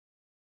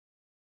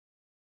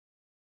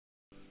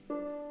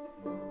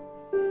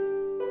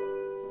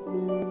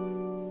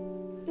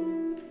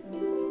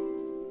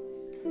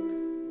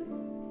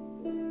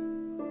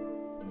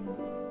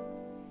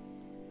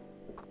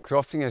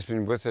Crofting has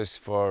been with us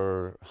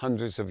for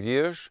hundreds of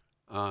years,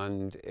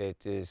 and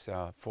it is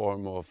a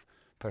form of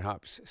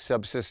perhaps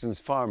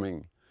subsistence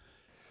farming.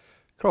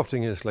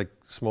 Crofting is like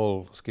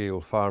small-scale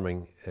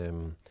farming,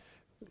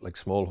 like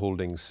small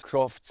holdings.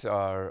 Crofts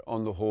are,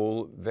 on the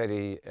whole,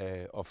 very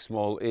of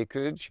small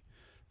acreage,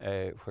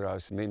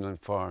 whereas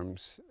mainland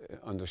farms,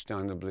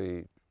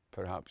 understandably,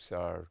 perhaps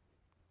are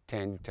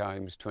 10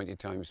 times, 20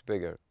 times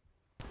bigger.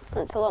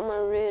 It's a lot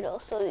more rural,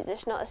 so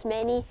there's not as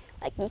many,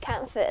 like you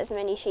can't fit as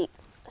many sheep,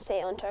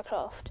 say, onto a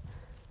croft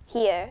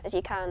here as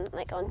you can,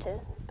 like, onto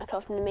a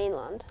croft in the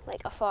mainland,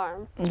 like a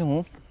farm.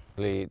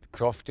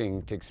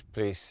 Crofting takes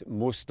place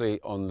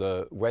mostly on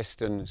the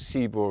western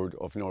seaboard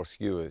of North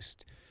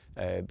Uist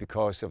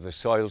because of the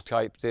soil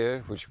type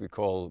there, which we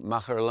call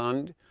Machair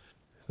land.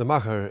 The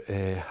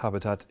Machair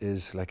habitat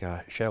is like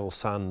a shell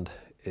sand.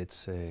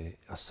 It's a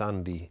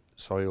sandy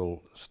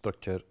soil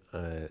structure,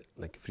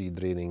 like free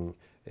draining.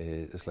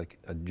 It's like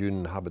a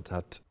dune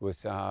habitat.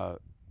 With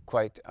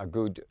quite a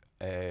good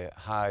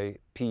high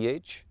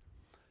pH,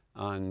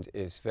 and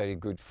is very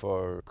good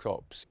for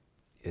crops.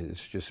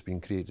 It's just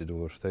been created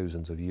over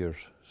thousands of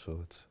years, so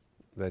it's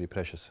very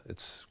precious.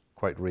 It's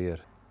quite rare.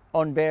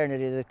 On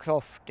Bernary, the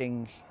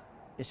crofting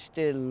is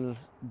still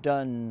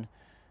done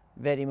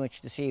very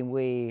much the same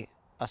way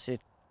as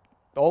it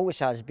always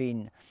has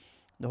been.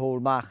 The whole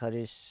Machair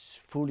is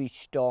fully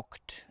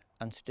stocked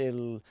and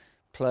still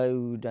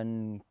ploughed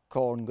and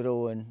corn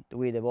growing the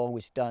way they've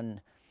always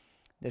done.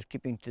 They're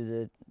keeping to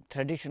the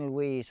traditional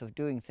ways of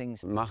doing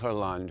things. Machair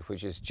land,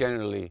 which is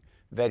generally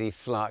very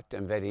flat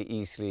and very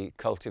easily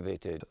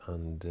cultivated.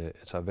 And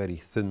it's a very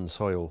thin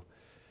soil,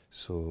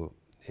 so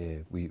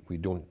we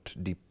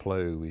don't deep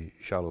plough, we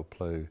shallow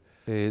plough.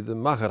 The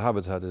Machair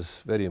habitat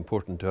is very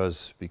important to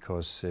us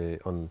because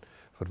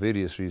for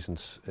various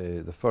reasons.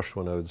 The first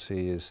one I would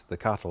say is the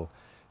cattle.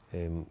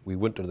 We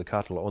winter the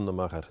cattle on the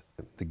Machair.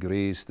 They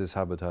graze this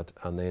habitat,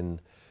 and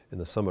then in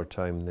the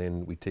summertime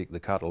then we take the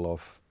cattle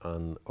off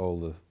and all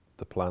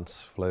the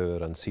plants flower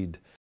and seed.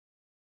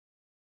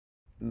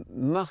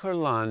 Machair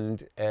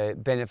land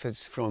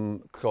benefits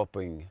from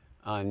cropping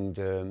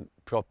and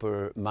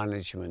proper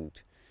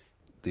management.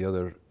 The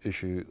other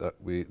issue that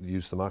we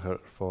use the Machair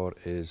for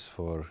is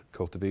for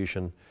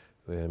cultivation.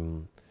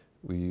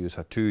 We use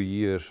a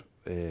 2-year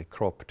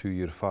crop,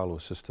 2-year fallow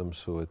system,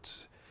 so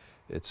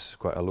it's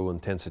quite a low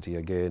intensity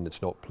again.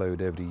 It's not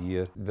ploughed every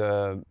year.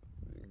 The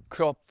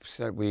crops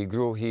that we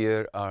grow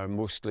here are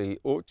mostly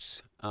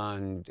oats,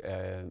 and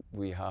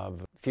we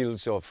have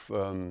fields of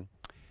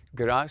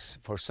grass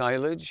for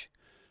silage,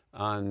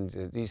 and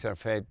these are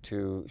fed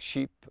to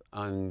sheep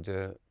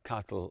and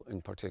cattle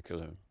in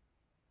particular.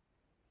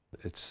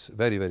 It's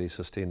very, very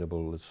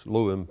sustainable. It's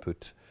low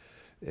input,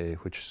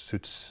 which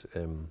suits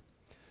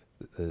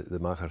the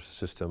Machair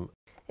system.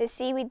 Is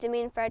seaweed the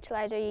main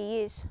fertiliser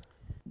you use?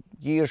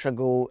 Years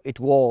ago it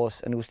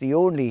was, and it was the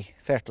only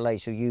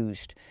fertiliser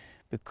used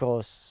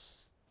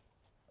because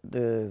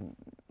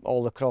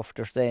all the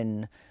crofters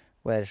then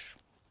were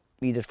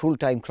either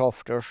full-time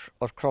crofters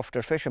or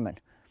crofter fishermen.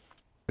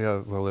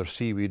 Well, there's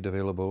seaweed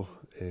available.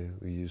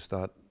 We use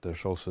that.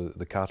 There's also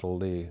the cattle.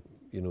 They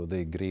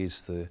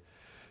graze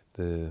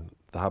the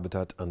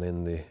habitat, and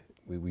then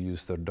we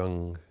use their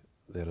dung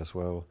there as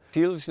well.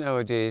 Fields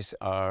nowadays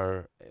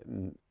are,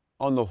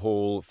 on the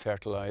whole,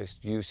 fertilised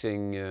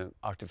using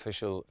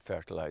artificial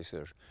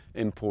fertiliser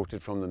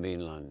imported from the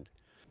mainland.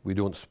 We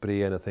don't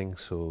spray anything,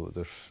 so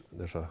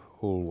there's a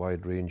whole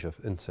wide range of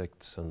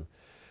insects, and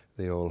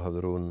they all have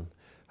their own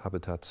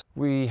habitats.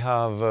 We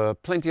have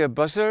plenty of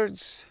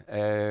buzzards.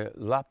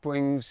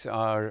 Lapwings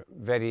are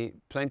very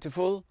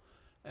plentiful.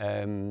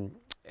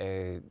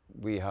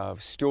 We have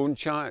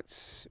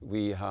stonechats.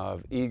 We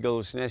have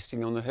eagles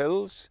nesting on the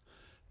hills.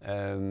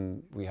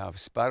 We have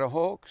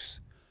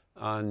sparrowhawks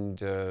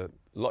and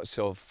lots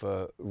of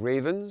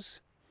ravens,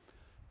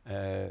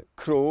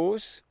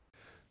 crows.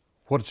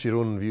 What's your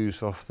own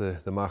views of the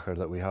Machair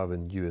that we have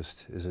in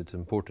Uist? Is it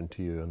important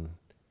to you, and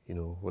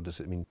what does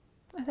it mean?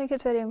 I think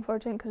it's very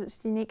important because it's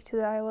unique to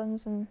the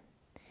islands, and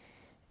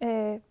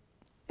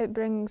it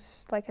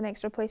brings like an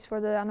extra place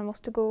for the animals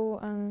to go,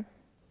 and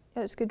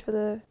it's good for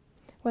the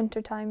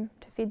winter time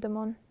to feed them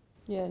on.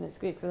 Yeah, and it's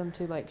great for them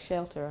to like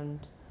shelter and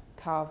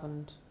calve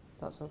and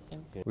that sort of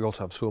thing. Yeah. We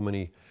also have so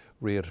many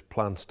rare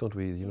plants, don't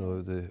we?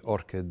 The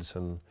orchids,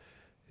 and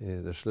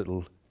there's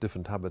little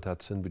different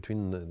habitats in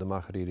between the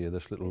Machair area.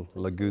 There's little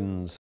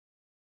lagoons.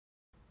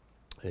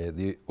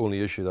 The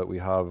only issue that we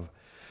have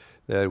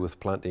there with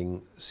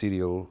planting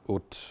cereal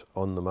oats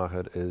on the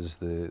Machair is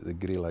the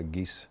grey-lag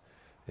geese.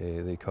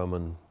 They come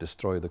and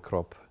destroy the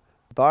crop.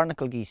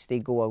 Barnacle geese, they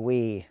go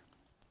away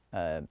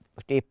at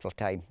April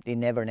time. They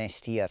never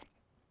nest here.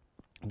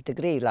 But the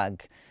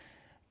grey-lag,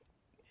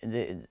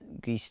 the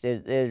geese,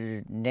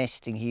 they're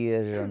nesting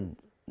here on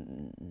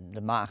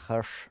the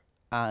Machair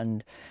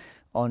and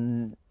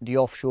on the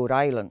offshore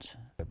islands.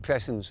 The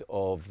presence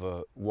of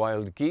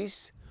wild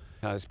geese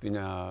has been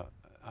a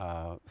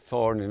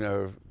thorn in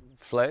our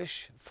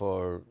flesh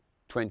for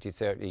 20,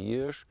 30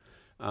 years,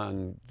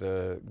 and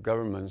the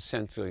government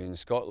centrally in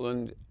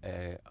Scotland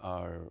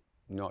are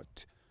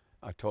not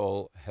at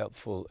all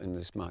helpful in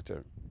this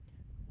matter.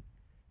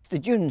 The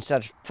dunes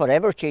are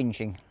forever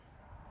changing,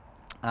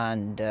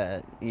 and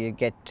you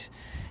get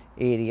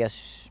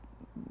areas,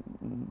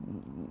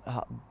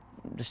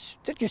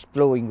 they're just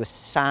blowing with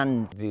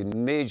sand. The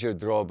major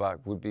drawback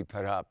would be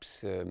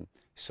perhaps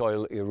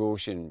soil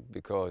erosion,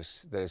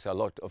 because there's a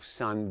lot of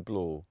sand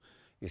blow,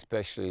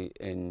 especially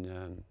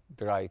in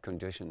dry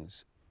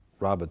conditions.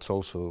 Rabbits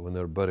also, when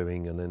they're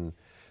burrowing and then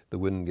the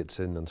wind gets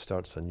in and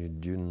starts a new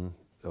dune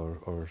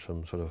or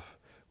some sort of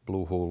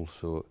blowhole.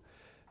 So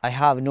I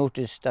have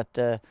noticed that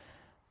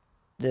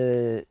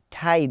the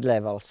tide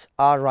levels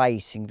are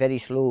rising very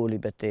slowly,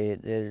 but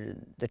the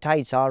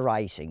tides are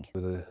rising.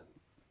 with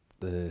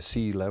the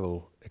sea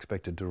level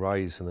expected to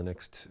rise in the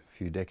next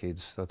few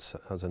decades, that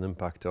has an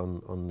impact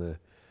on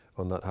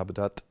that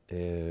habitat.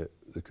 There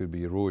could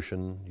be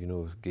erosion, you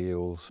know,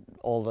 gales.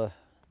 All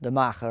the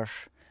Machair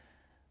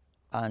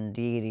and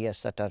the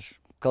areas that are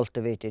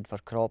cultivated for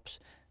crops,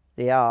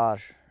 they are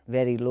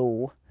very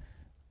low,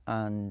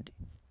 and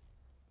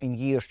in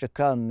years to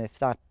come, if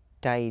that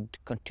tide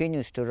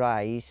continues to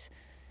rise,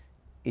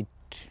 it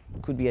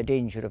could be a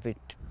danger of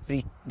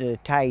the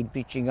tide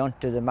breaching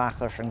onto the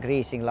Machair and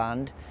grazing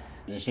land.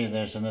 They say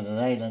there's another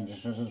island,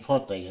 it's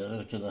Cladach,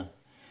 out to the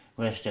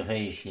west of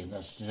Eilean,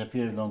 that's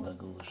disappeared long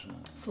ago. So.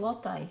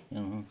 Cladach?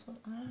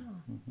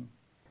 Mm-hmm.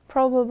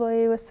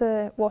 Probably with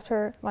the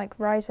water like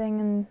rising,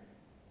 and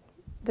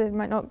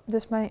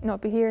this might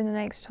not be here in the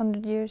next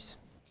 100 years.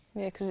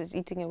 Yeah, because it's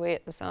eating away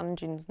at the sand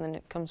dunes, and then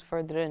it comes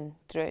further in,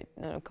 and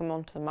it'll come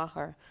onto the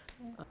Machair.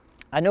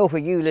 I know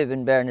where you live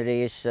in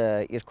Bernardaise,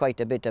 you're quite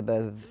a bit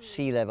above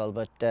sea level,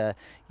 but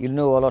you'll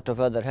know a lot of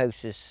other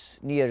houses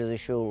near the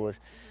shore.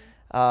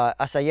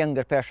 As a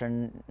younger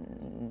person,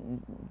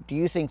 do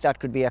you think that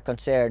could be a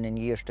concern in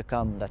years to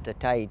come, that the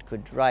tide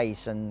could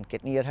rise and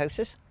get near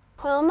houses?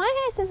 Well,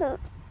 my house isn't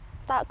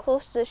that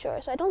close to the shore,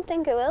 so I don't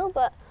think it will,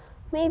 but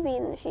maybe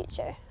in the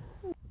future.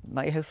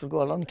 My house will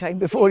go a long time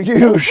before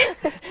yours.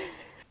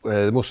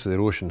 Most of the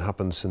erosion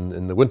happens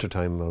in the winter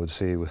time, I would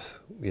say, with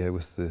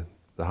the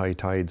high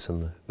tides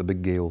and the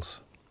big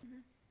gales.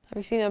 Have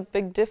you seen a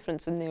big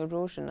difference in the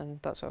erosion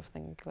and that sort of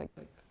thing?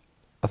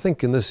 I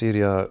think in this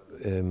area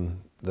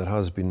there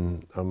has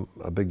been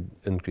a big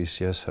increase,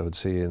 yes, I would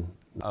say.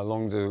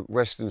 Along the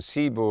western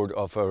seaboard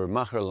of our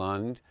Machair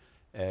land,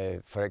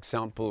 for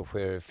example,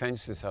 where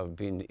fences have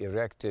been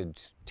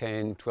erected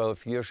 10,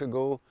 12 years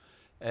ago,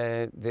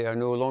 they are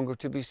no longer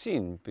to be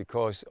seen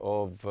because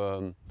of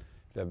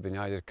they've been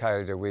either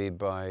carried away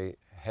by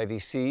heavy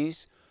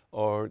seas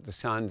or the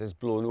sand has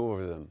blown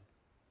over them.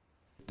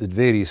 It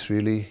varies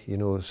really, you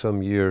know,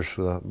 some years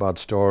with a bad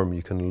storm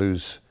you can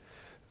lose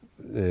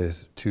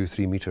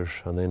 2-3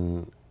 meters, and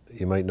then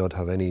you might not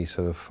have any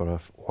sort of for a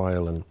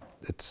while, and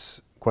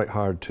it's quite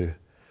hard to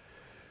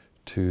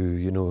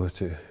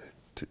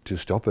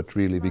stop it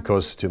really,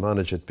 because to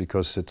manage it,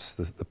 because it's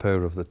the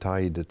power of the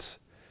tide.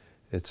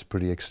 It's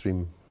pretty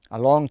extreme. A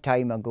long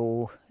time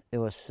ago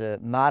there was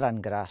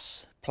marram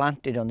grass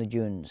planted on the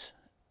dunes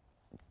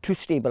to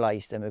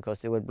stabilise them because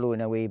they were blowing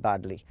away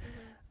badly,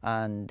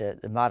 and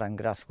the marram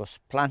grass was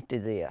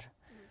planted there.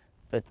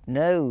 But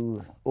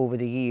now, over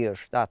the years,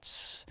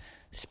 that's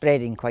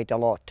spreading quite a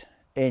lot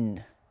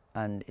in,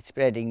 and it's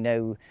spreading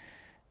now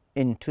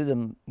into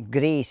the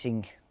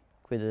grazing,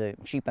 where the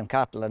sheep and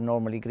cattle are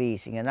normally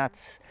grazing, and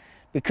that's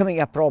becoming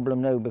a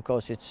problem now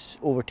because it's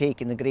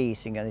overtaking the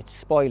grazing and it's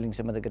spoiling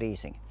some of the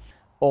grazing.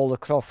 All the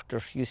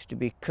crofters used to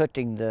be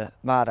cutting the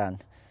marram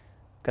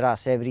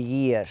grass every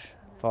year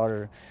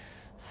for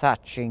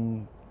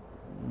thatching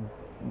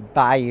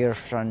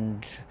byres,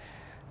 and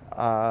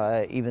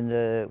even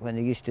when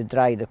they used to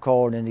dry the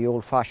corn in the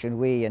old-fashioned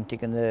way and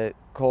taking the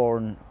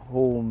corn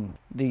home,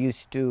 they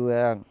used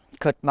to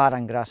cut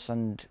marram grass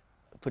and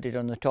put it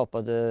on the top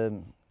of the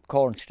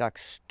corn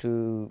stacks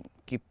to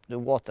keep the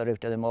water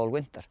out of them all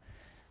winter.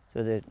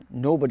 So that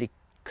nobody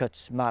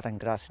cuts marram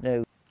grass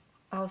now.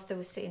 Alistair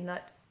was saying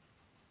that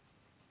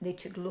they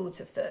took loads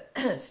of the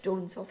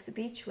stones off the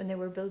beach when they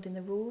were building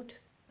the road,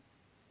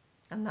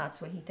 and that's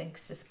what he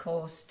thinks has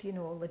caused, you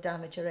know, all the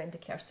damage around the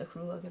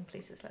Chaidh and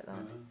places like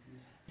that.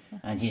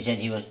 And he said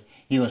he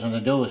was on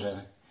the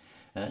dozer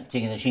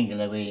taking the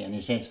shingle away, and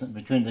he said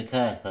between the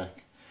car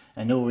park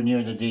and nowhere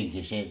near the dig,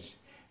 he said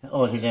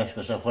all he left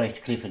was a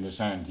white cliff in the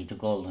sand. He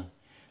took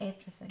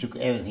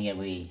everything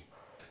away.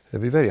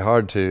 It'd be very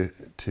hard to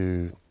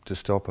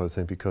stop, I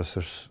think,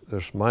 because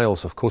there's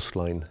miles of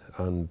coastline,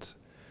 and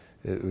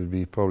it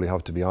would probably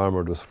have to be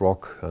armoured with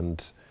rock,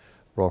 and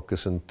rock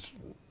isn't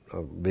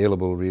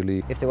available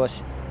really. If there was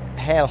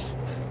help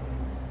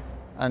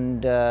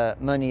and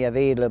money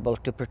available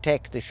to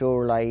protect the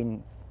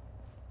shoreline,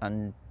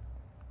 and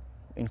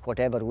in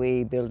whatever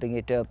way, building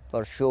it up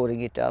or shoring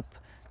it up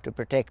to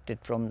protect it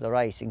from the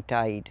rising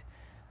tide,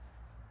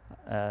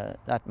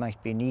 that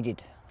might be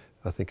needed.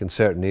 I think in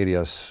certain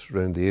areas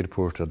around the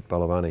airport at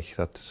Ballyvanich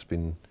that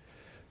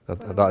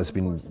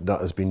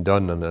has been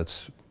done, and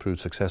it's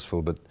proved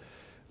successful. But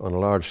on a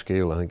large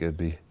scale, I think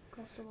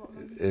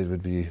it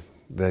would be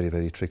very,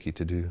 very tricky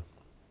to do.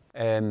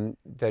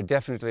 There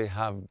definitely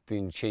have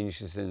been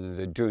changes in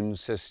the duin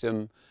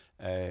system,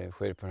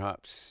 where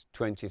perhaps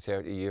 20,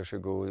 30 years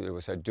ago there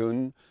was a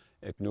duin.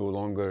 It no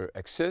longer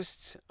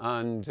exists,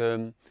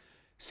 and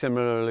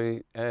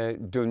similarly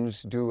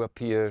duins do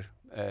appear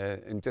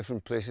in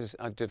different places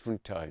at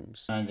different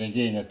times. And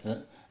again at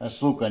the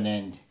Slocan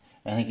end,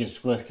 I think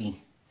it's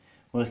working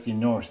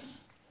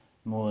north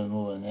more and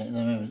more. And I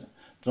remember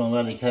Don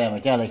Alan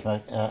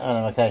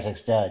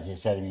McCarthy's dad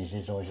just telling me,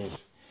 he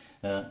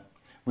says,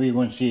 we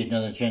won't see it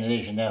another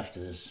generation after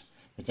this,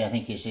 but I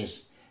think he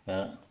says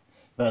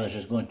Ballish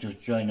is going to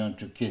join on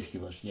to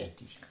Kilkibus yet.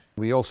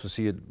 We also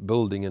see it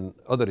building in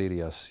other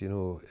areas. You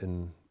know,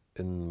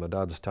 in my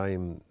dad's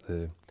time,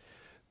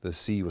 the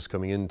sea was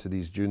coming into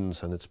these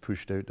dunes and it's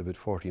pushed out about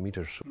 40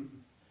 metres.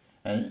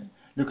 And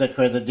look at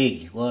where the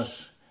dig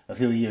was a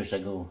few years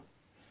ago,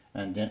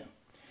 and it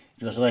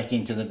was right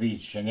into the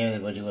beach, and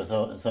everybody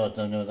thought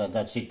oh, no,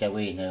 that's it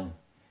away now.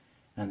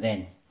 And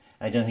then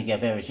I don't think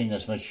I've ever seen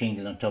as much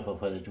shingle on top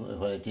of what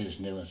it is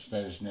now as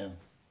that is now.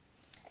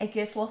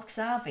 Agus Loch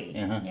Savi.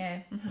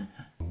 Yeah.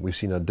 We've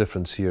seen a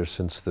difference here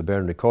since the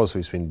Bernary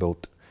Causeway's been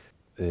built.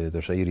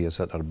 There's areas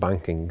that are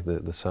banking,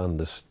 the sand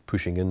is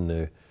pushing in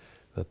now.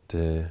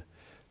 That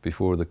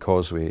before the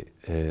causeway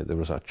there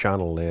was a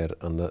channel there,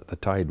 and the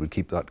tide would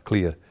keep that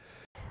clear.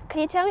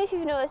 Can you tell me if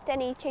you've noticed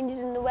any changes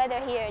in the weather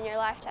here in your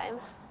lifetime?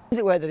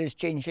 The weather is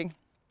changing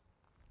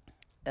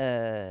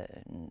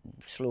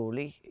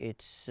slowly.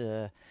 It's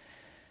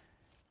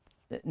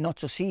not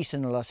so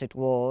seasonal as it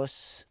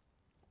was.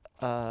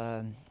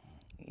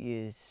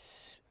 Is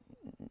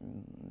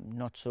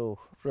not so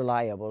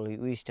reliable.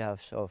 We used to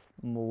have sort of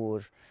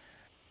more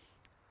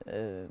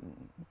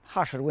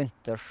harsher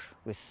winters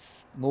with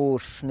more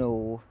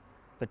snow,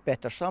 but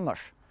better summers.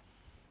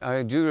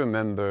 I do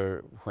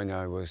remember when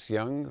I was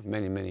young,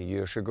 many, many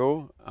years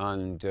ago,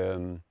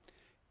 and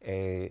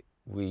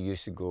we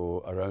used to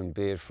go around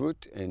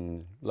barefoot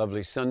in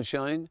lovely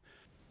sunshine.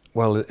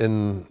 Well,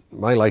 in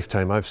my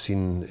lifetime, I've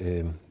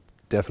seen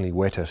definitely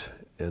wetter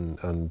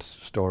and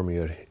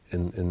stormier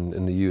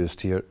in the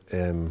Uist here.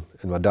 In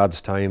my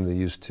dad's time, they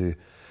used to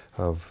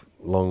have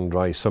long,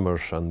 dry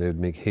summers, and they'd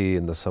make hay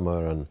in the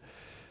summer,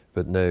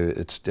 but now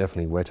it's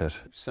definitely wetter.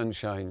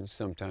 Sunshine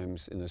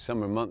sometimes in the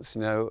summer months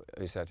now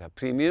is at a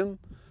premium,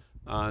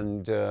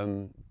 and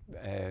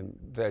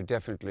they're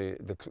definitely,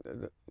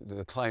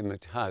 the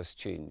climate has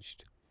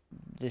changed.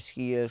 This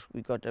year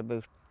we got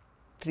about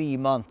 3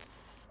 months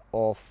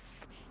of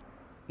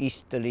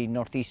easterly,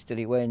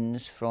 northeasterly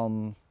winds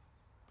from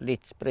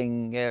late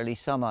spring, early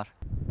summer.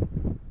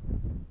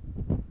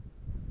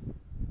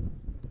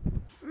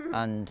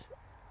 And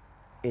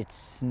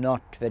it's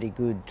not very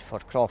good for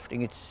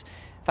crofting. It's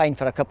fine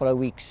for a couple of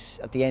weeks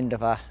at the end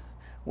of a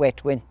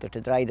wet winter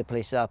to dry the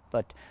place up,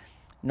 but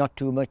not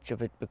too much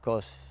of it,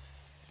 because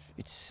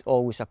it's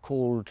always a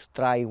cold,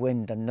 dry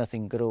wind and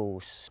nothing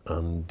grows.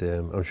 And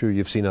I'm sure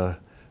you've seen a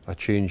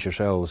change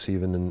yourselves,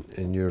 even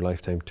in your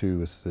lifetime too,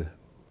 with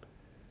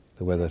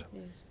the weather.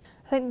 Yes.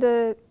 I think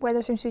the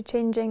weather seems to be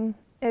changing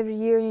every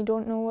year and you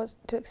don't know what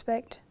to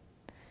expect.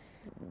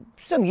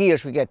 Some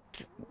years we get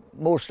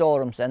more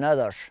storms than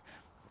others.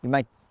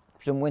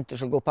 Some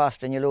winters will go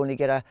past and you'll only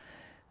get a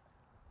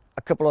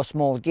couple of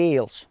small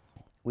gales.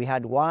 We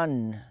had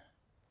one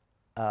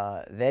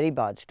very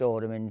bad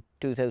storm in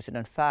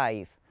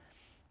 2005,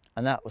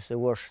 and that was the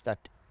worst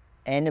that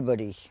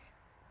anybody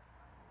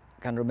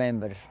can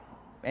remember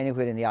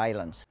anywhere in the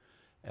islands.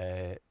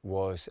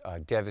 Was a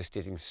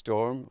devastating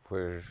storm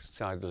where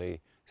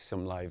sadly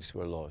some lives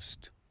were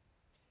lost.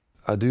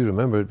 I do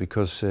remember it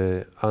because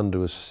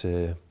Andrew was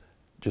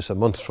just a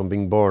month from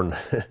being born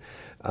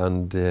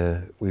and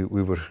we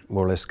were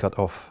more or less cut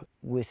off.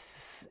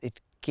 It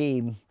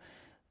came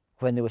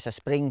when there was a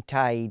spring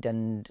tide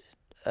and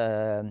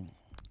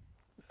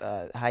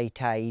high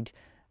tide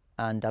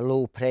and a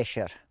low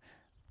pressure,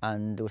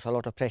 and there was a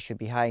lot of pressure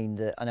behind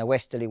and a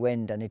westerly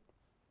wind, and it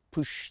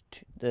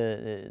pushed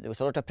there was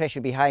a lot of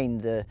pressure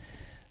behind the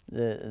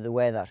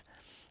weather,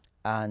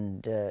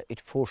 and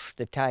it forced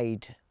the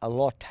tide a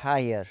lot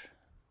higher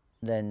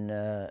than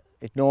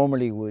it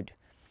normally would.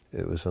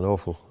 It was an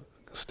awful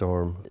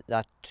storm.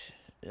 That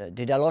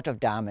did a lot of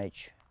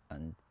damage,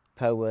 and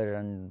power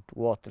and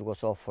water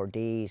was off for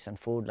days, and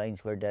food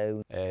lines were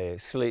down.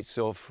 Slates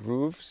off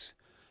roofs,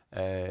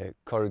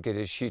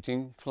 corrugated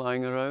sheeting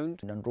flying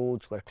around. And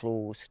roads were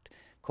closed,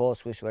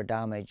 causeways were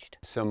damaged.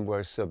 Some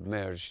were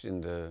submerged in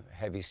the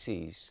heavy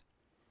seas.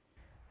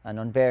 And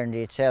on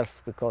Bernary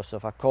itself, because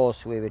of a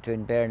causeway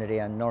between Bernary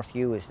and North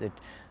Uist,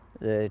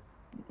 the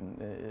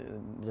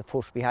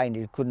force behind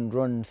it couldn't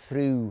run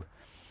through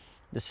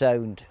the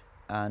sound,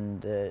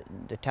 and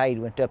the tide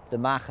went up the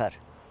Machair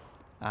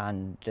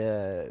and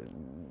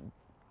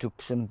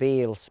took some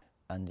bales,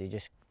 and they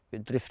just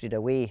drifted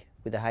away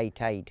with the high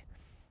tide,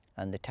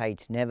 and the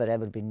tide's never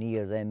ever been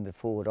near them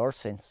before or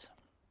since.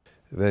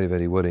 Very,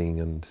 very worrying,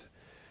 and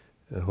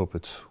I hope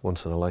it's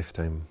once in a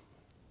lifetime.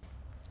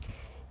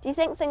 Do you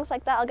think things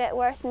like that will get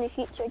worse in the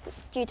future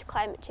due to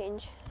climate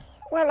change?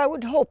 Well, I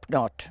would hope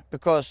not,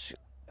 because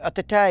at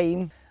the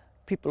time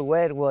people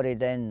were worried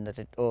then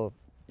that, oh,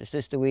 is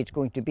this the way it's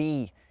going to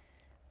be?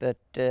 But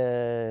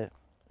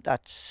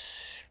that's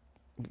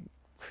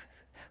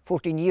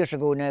 14 years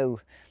ago now,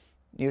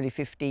 nearly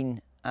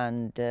 15,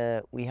 and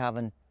we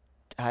haven't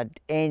had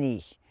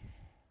anything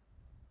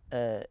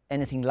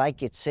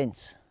like it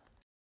since.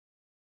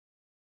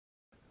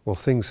 Well,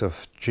 things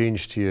have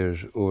changed here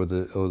over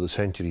the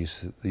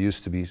centuries. There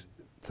used to be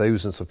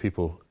thousands of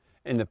people.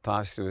 In the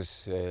past, it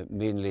was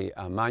mainly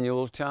a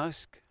manual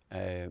task,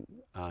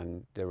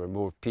 and there were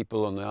more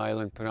people on the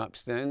island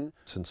perhaps then.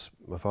 Since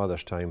my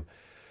father's time,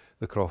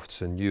 the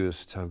crofts in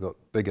Uist have got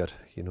bigger.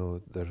 You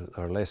know, there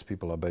are less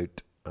people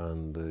about,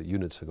 and the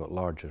units have got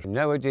larger.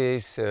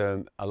 Nowadays,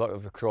 a lot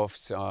of the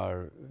crofts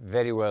are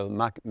very well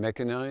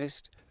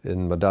mechanised.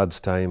 In my dad's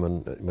time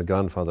and my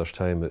grandfather's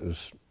time, it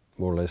was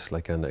more or less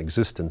like an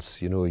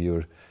existence. You know,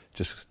 you're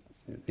just,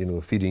 you know,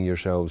 feeding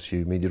yourselves.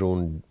 You made your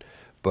own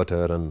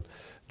butter and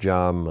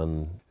jam,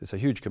 and it's a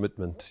huge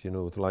commitment. You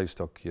know, with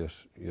livestock,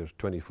 you're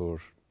 24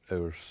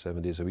 hours,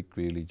 7 days a week,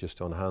 really,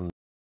 just on hand.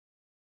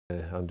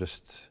 I'm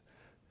just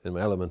in my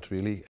element,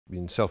 really.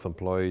 Being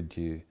self-employed,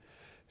 you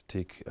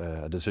take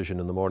a decision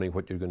in the morning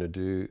what you're going to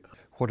do.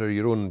 What are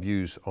your own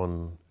views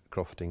on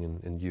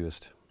crofting in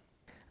Uist?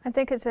 I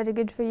think it's very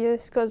good for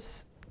Uist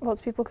because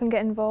lots of people can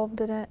get involved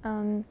in it,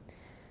 and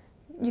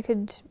you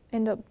could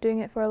end up doing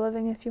it for a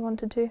living if you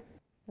wanted to.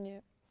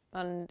 Yeah,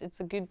 and it's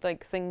a good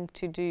thing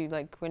to do.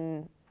 Like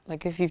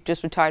if you've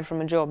just retired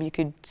from a job, you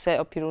could set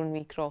up your own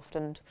wee croft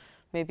and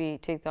maybe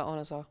take that on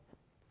as a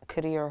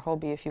career or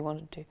hobby if you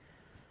wanted to.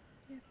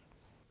 Yeah.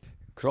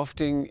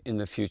 Crofting in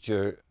the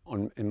future,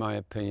 in my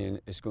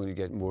opinion, is going to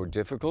get more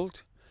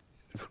difficult.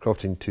 For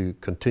crofting to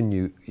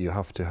continue, you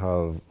have to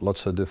have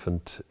lots of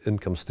different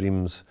income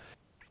streams.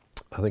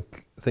 I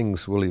think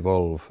things will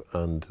evolve,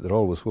 and there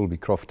always will be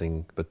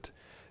crofting, but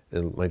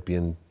it might be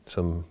in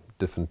some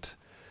different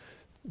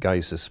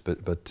guises.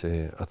 But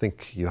I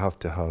think you have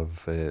to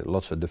have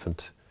lots of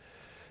different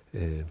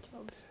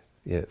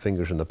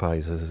fingers in the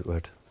pies, as it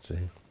were.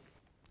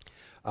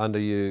 And are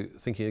you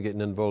thinking of getting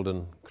involved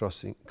in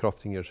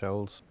crofting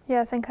yourselves?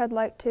 Yeah, I think I'd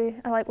like to.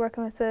 I like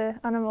working with the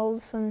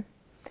animals and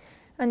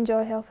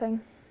enjoy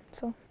helping.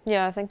 So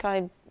yeah, I think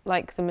I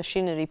like the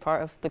machinery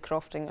part of the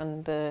crofting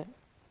and the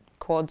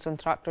quads and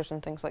tractors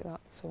and things like that.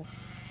 So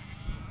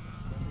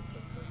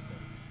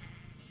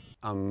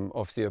I'm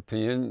of the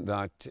opinion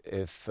that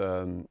if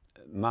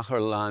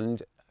Machair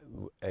land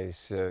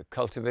is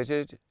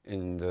cultivated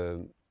in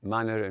the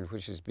manner in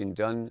which it's been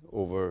done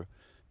over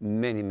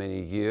many,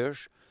 many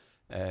years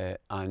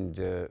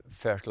and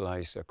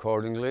fertilised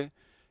accordingly,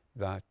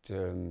 that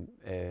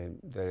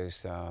there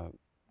is a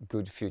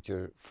good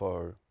future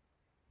for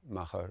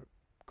Machair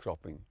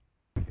cropping.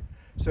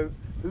 So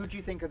who do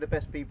you think are the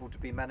best people to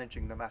be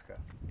managing the Machair?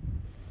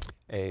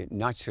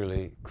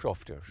 Naturally,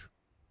 crofters.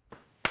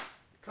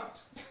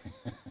 Cut.